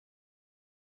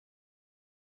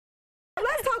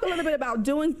talk a little bit about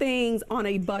doing things on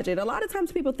a budget. A lot of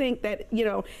times people think that, you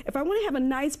know, if I want to have a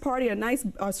nice party, a nice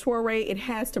soiree, it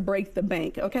has to break the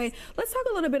bank, okay? Let's talk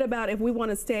a little bit about if we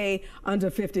want to stay under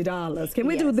 $50. Can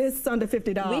we do this under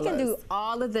 $50? We can do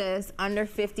all of this under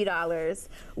 $50.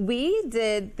 We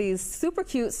did these super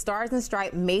cute Stars and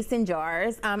Stripes mason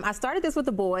jars. I started this with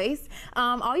the boys.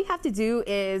 All you have to do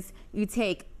is you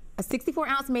take a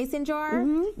 64-ounce mason jar.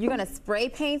 You're gonna spray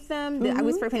paint them.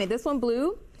 We spray painted this one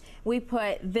blue. We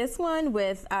put this one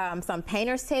with some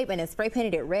painter's tape and then spray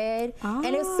painted it red.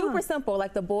 And it's super simple.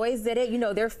 Like the boys did it. You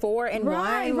know, they're 4 and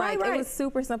 1. Like it was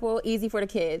super simple, easy for the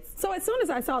kids. So as soon as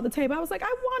I saw the tape, I was like,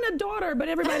 I want a daughter, but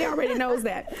everybody already knows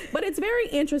that. But it's very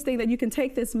interesting that you can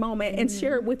take this moment and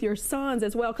share it with your sons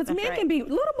as well, because men can be,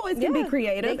 little boys can be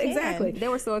creative. They can. Exactly. They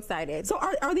were so excited. So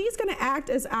are these going to act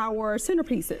as our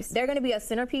centerpieces? They're going to be a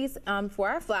centerpiece for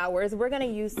our flowers. We're going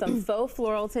to use some faux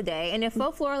floral today. And if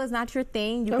faux floral is not your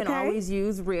thing, you can always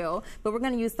use real, but we're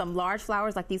going to use some large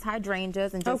flowers like these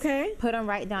hydrangeas and just put them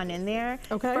right down in there.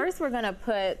 First, we're going to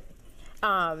put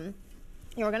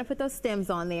we're going to put those stems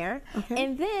on there.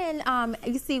 And then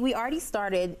you see we already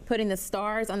started putting the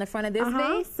stars on the front of this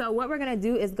vase. So what we're going to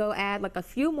do is go add like a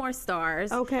few more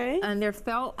stars. And they're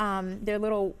felt, they're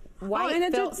little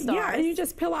white felt stars. Yeah, and you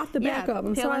just peel off the back of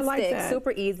them. So I like that.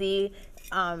 Super easy,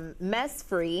 mess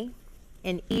free.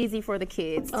 And easy for the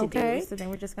kids to do. So then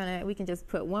we're just gonna, we can just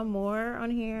put one more on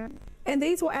here. And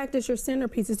these will act as your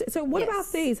centerpieces. So what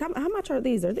about these? How much are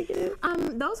these? Are they good?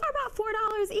 Those are about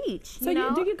 $4 each. So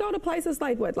do you go to places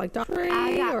like what, like Dollar Tree?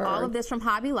 I got all of this from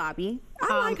Hobby Lobby.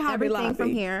 I like Hobby Lobby. Everything from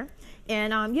here.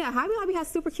 And yeah, Hobby Lobby has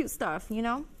super cute stuff, you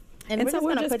know? And we're just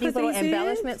gonna put these little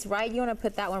embellishments right. You wanna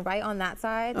put that one right on that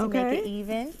side to make it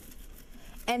even.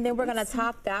 And then we're going to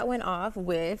top that one off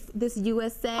with this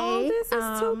USA. Oh, this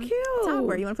is too cute.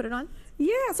 Topper. You want to put it on?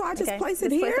 Yeah, so I just place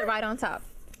it here? Place it right on top.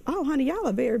 Oh, honey, y'all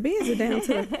are very busy down to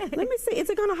the, let me see,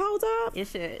 is it going to hold up? It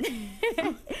should.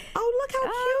 Oh, look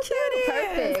how cute that is.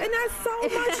 Perfect. And that's so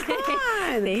much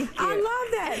fun. Thank you. I love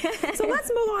that. So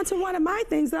let's move on to one of my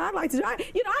things that I like to do.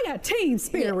 I got team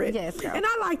spirit. Yes, girl. And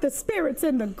I like the spirits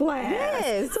in the glass.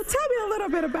 Yes. So tell me a little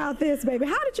bit about this, baby.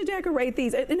 How did you decorate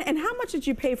these? And how much did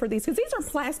you pay for these? Because these are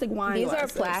plastic wine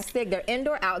glasses. These are plastic. They're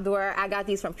indoor, outdoor. I got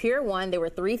these from Pier 1. They were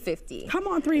 $3.50. Come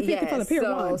on, $3.50 for the Pier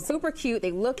 1. So super cute.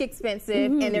 They look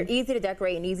expensive and they're easy to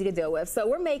decorate and easy to deal with. So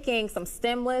we're making some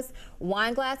stemless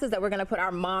wine glasses that we're going to put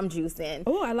our mom juice in.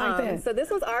 Oh, I like that. So this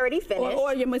one's already finished.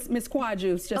 Or your Miss Quad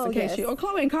juice, just in case you. Or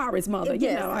Chloe and Kari's mother.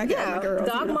 You know, I got my girls.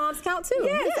 Dog moms count too.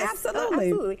 Yes,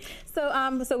 absolutely.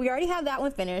 So so we already have that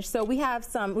one finished. So we have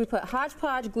we put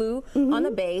Hodgepodge glue on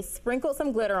the base, sprinkled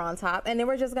some glitter on top, and then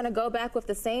we're just going to go back with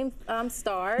the same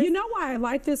stars. You know why I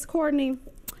like this, Courtney?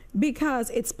 Because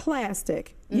it's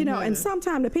plastic. You know, and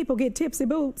sometimes the people get tipsy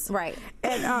boots. Right.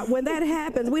 And when that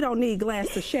happens, we don't need glass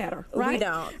to shatter, right? We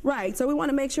don't. Right. So we want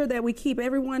to make sure that we keep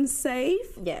everyone safe.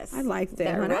 Yes. I like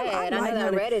that. That red. I know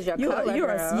that red is your color,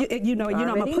 girl. You know,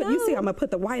 I'm gonna put. You see, I'm gonna put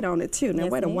the white on it too. Now,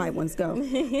 where the white ones go?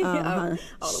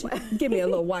 Give me a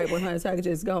little white one, honey, so I can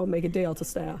just go and make it Delta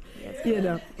style. Yes, you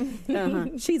know.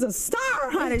 She's a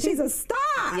star, honey. She's a star.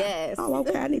 Yes. Oh,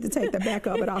 okay. I need to take the back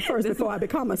of it off first before I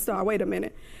become a star. Wait a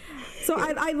minute. So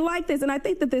I like this, and I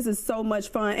think that this is so much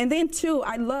fun. And then, too,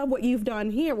 I love what you've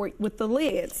done here with the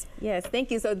lids. Yes,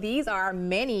 thank you. So these are our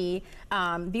mini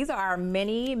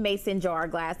mason jar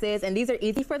glasses, and these are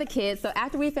easy for the kids. So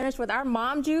after we finish with our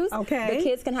mom juice, the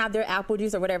kids can have their apple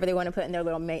juice or whatever they want to put in their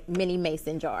little mini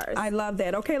mason jars. I love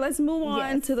that. Okay, let's move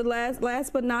on to the last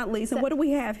but not least. And what do we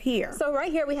have here? So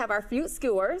right here we have our fruit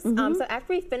skewers. So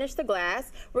after we finish the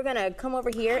glass, we're going to come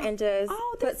over here and just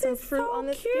put some fruit on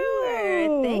the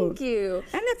skewer. Thank you.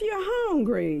 And if you're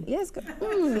hungry. Yes.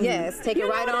 Yes, take it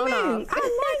right on off.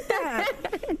 I like that.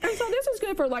 And so this is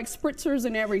good for like spritzers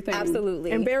and everything.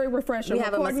 Absolutely. And very refreshing. We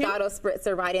have a Moscato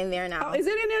spritzer right in there now. Oh, is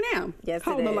it in there now? Yes,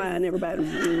 Hold the line, everybody.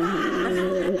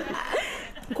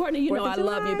 Courtney, you know I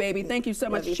love you, baby. Thank you so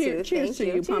much. Cheers to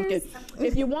you, Pumpkin.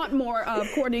 If you want more of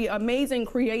Courtney amazing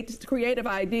creative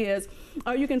ideas,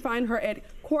 you can find her at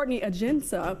Courtney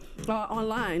Agenza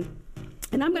online.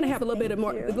 And I'm going to have a little bit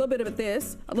of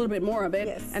this, a little bit more of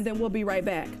it, and then we'll be right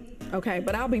back. Okay,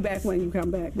 but I'll be back when you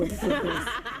come back with this.